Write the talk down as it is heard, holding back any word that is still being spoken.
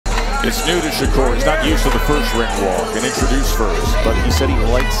It's new to Shakur. He's not used to the first ring walk and introduced first, but he said he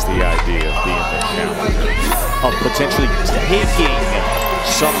likes the idea of being the challenger, of potentially taking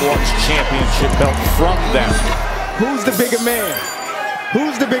someone's championship belt from them. Who's the bigger man?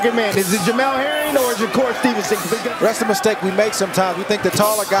 Who's the bigger man? Is it Jamel Herring or is it Shakur Stevenson? That's the mistake we make sometimes. We think the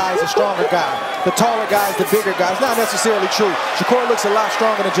taller guy is a stronger guy. The taller guy is the bigger guy. It's not necessarily true. Shakur looks a lot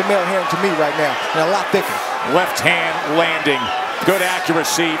stronger than Jamel Herring to me right now, and a lot thicker. Left hand landing. Good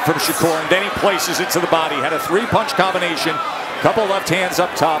accuracy from Shakur, and then he places it to the body. Had a three-punch combination. Couple left hands up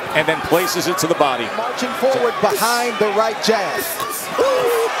top, and then places it to the body. Marching forward behind the right jab.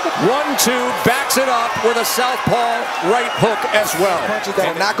 1-2, backs it up with a southpaw right hook as well. Punches that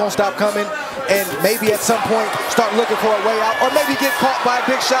are not going to stop coming, and maybe at some point start looking for a way out, or maybe get caught by a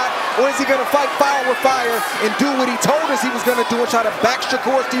big shot, or is he going to fight fire with fire and do what he told us he was going to do and try to back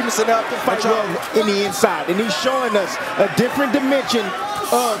Shakur Stevenson up fight well in the inside, and he's showing us a different dimension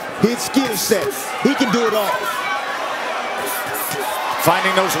of his skill set. He can do it all.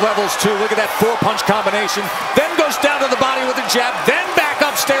 Finding those levels too. Look at that four-punch combination. Then goes down to the body with a jab. Then back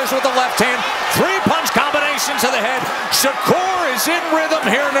upstairs with the left hand. Three-punch combination to the head. Shakur is in rhythm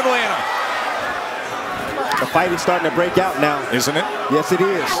here in Atlanta. The fight is starting to break out now. Isn't it? Yes, it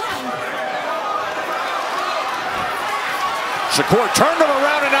is. Shakur turned him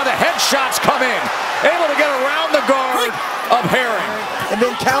around, and now the headshots come in. Able to get around the guard of Herring. And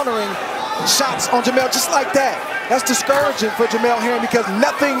then countering shots on Jamel just like that. That's discouraging for Jamel Herring because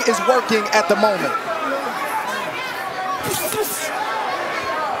nothing is working at the moment.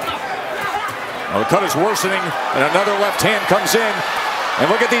 Well, the cut is worsening, and another left hand comes in.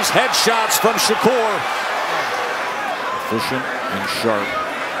 And look at these headshots from Shakur. Efficient and sharp,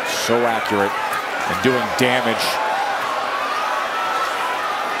 so accurate, and doing damage.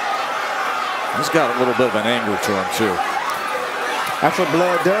 He's got a little bit of an anger to him, too. That's what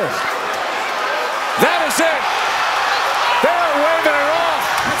blood does. That is it. They're waving it off.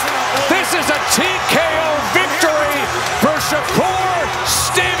 This is a TKO victory for Shakur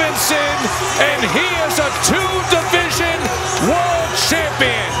Stevenson, and he is a two-division world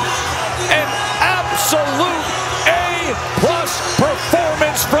champion. An absolute A-plus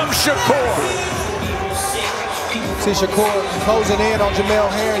performance from Shakur. See Shakur closing in on Jamel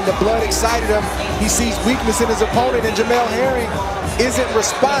Herring. The blood excited him. He sees weakness in his opponent, and Jamel Herring isn't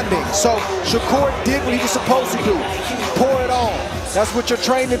responding. So Shakur did what he was supposed to do. Pour it on. That's what you're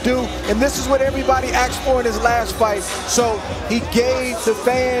trained to do. And this is what everybody asked for in his last fight. So he gave the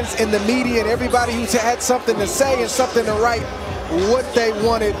fans and the media and everybody who had something to say and something to write what they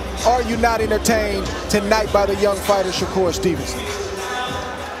wanted. Are you not entertained tonight by the young fighter Shakur Stevenson?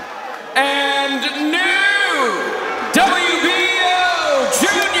 And new WBO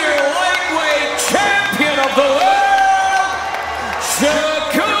Junior Lightweight Champion of the World,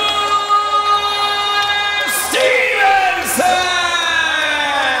 Shakur Stevenson!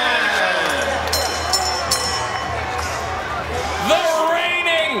 The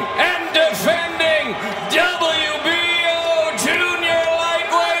reigning and defending WBO Junior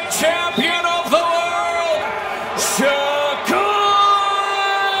Lightweight Champion of the World, Shakur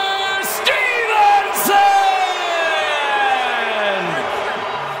Stevenson!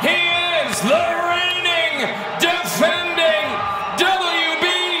 He is the reigning, defending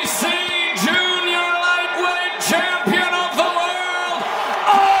WBC Junior Lightweight Champion of the world,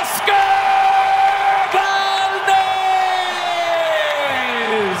 Oscar Valdez!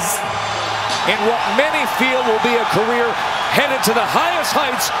 In what many feel will be a career headed to the highest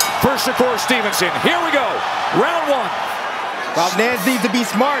heights for Shakur Stevenson. Here we go, round one. Valdez needs to be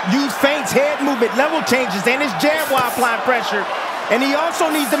smart, use feints, head movement, level changes, and his jab while applying pressure. And he also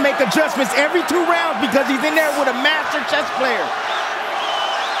needs to make adjustments every 2 rounds because he's in there with a master chess player.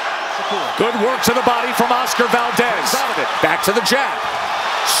 Good work to the body from Oscar Valdez. Back to the jab.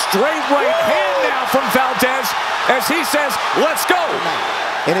 Straight right hand now from Valdez as he says, let's go.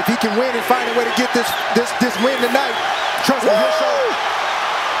 And if he can win and find a way to get this win tonight, trust me,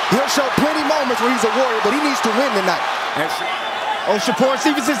 he'll show plenty moments where he's a warrior, but he needs to win tonight. Oh, Shakur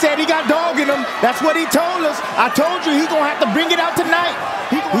Stevenson said he got dog in him. That's what he told us. I told you he's going to have to bring it out tonight.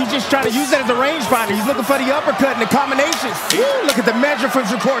 He's just trying to use that as a rangefinder. He's looking for the uppercut and the combinations. Woo, look at the measure from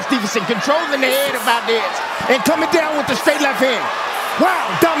Shakur Stevenson, controlling the head of Valdez and coming down with the straight left hand. Wow,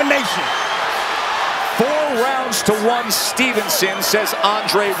 domination. 4 rounds to 1, Stevenson, says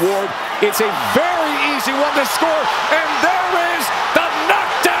Andre Ward. It's a very easy one to score, and there is the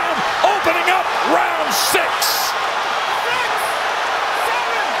knockdown opening up round 6.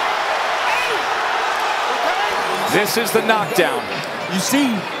 This is the knockdown. You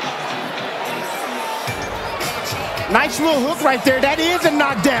see, Nice little hook right there. That is a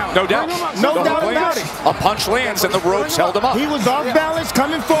knockdown. No doubt. No doubt about it. A punch lands and the ropes held him up. He was off balance,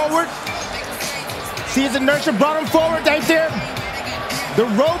 coming forward. See his inertia brought him forward right there. The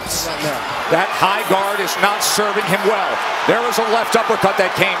ropes. That high guard is not serving him well. There was a left uppercut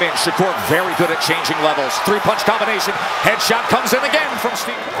that came in. Shakur very good at changing levels. Three-punch combination. Headshot comes in again from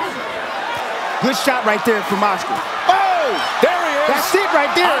Steve. Good shot right there from Oscar. Oh! There he is. That's it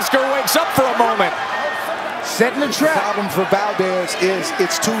right there. Oscar wakes up for a moment. Setting the trap. The problem for Valdez is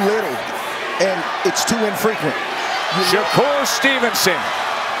it's too little and it's too infrequent. Shakur Stevenson.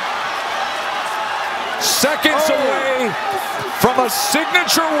 Seconds away from a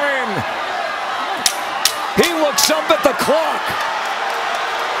signature win. He looks up at the clock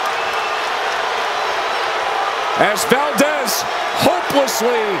as Valdez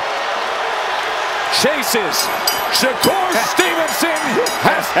hopelessly chases. Shakur Stevenson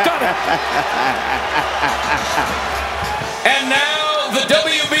has done it. And now the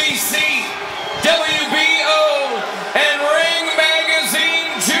WBC